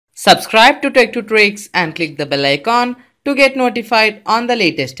Subscribe to Tech2Tricks and click the bell icon to get notified on the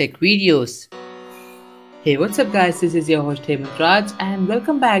latest tech videos. Hey, what's up guys, this is your host Hemant Raj and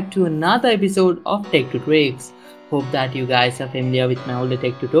welcome back to another episode of Tech2Tricks. Hope that you guys are familiar with my older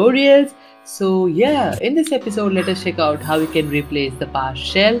tech tutorials. So yeah, in this episode let us check out how we can replace the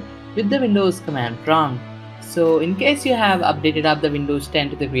PowerShell with the Windows command prompt. So in case you have updated up the Windows 10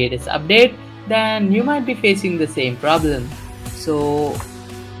 to the greatest update, then you might be facing the same problem. So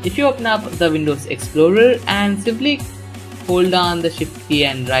if you open up the Windows Explorer and simply hold down the Shift key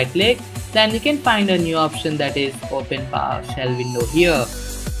and right click, then you can find a new option that is Open PowerShell window here.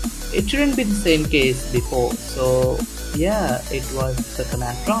 It shouldn't be the same case before, so yeah, it was the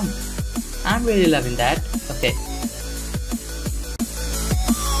command prompt. I'm really loving that. Okay.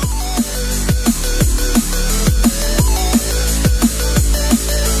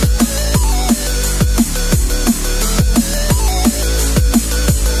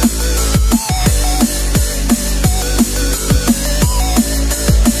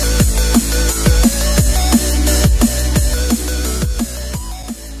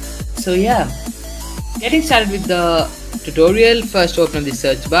 So yeah, getting started with the tutorial, first open up the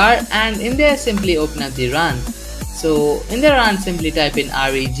search bar and in there simply open up the run. So in the run simply type in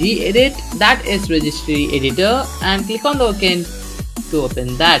regedit, that is registry editor, and click on the OK to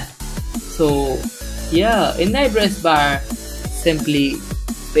open that. So yeah, in the address bar simply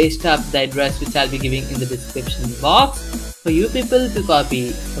paste up the address which I'll be giving in the description box for you people to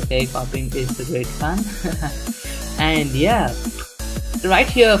copy. Okay, copying is the great fun. And yeah, right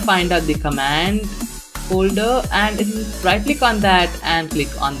here find out the command folder and right click on that and click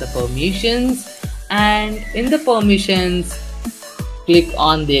on the permissions, and in the permissions click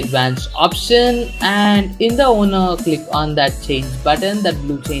on the advanced option, and in the owner click on that change button, that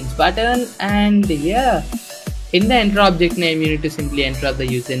blue change button, and yeah, in the enter object name you need to simply enter up the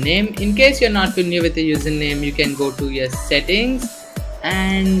username. In case you're not familiar with the username, you can go to your settings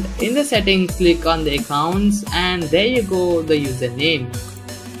and in the settings click on the accounts and there you go, the username.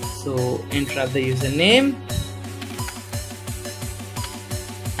 So enter up the username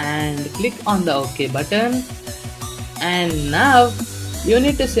and click on the OK button, and now you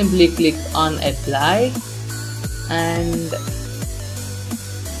need to simply click on apply and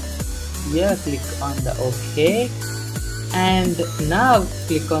yeah, click on the OK, and now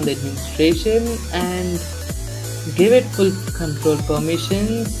click on the administration and give it full control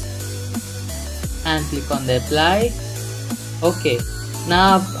permissions and click on the apply. Okay,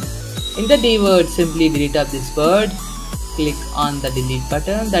 now in the D word simply delete up this word, click on the delete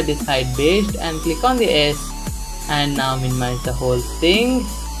button, that is hide based, and click on the S and now minimize the whole thing,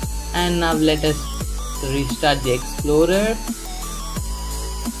 and now let us restart the Explorer.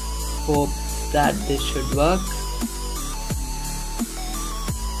 Hope that this should work.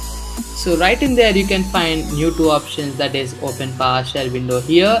 So right in there you can find new two options, that is Open PowerShell window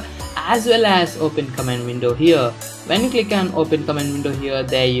here as well as Open Command window here. When you click on Open Command window here,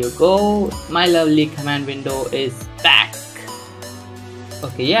 there you go, my lovely command window is back.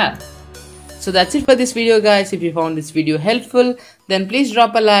 Okay, yeah. So that's it for this video guys. If you found this video helpful, then please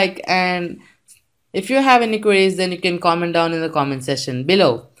drop a like, and if you have any queries then you can comment down in the comment section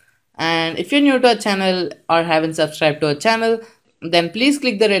below. And if you're new to our channel or haven't subscribed to our channel, then please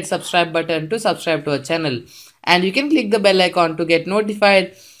click the red subscribe button to subscribe to our channel, and you can click the bell icon to get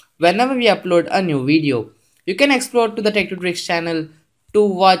notified whenever we upload a new video. You can explore to the Tech2Tricks channel to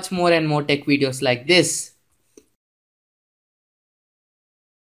watch more and more tech videos like this.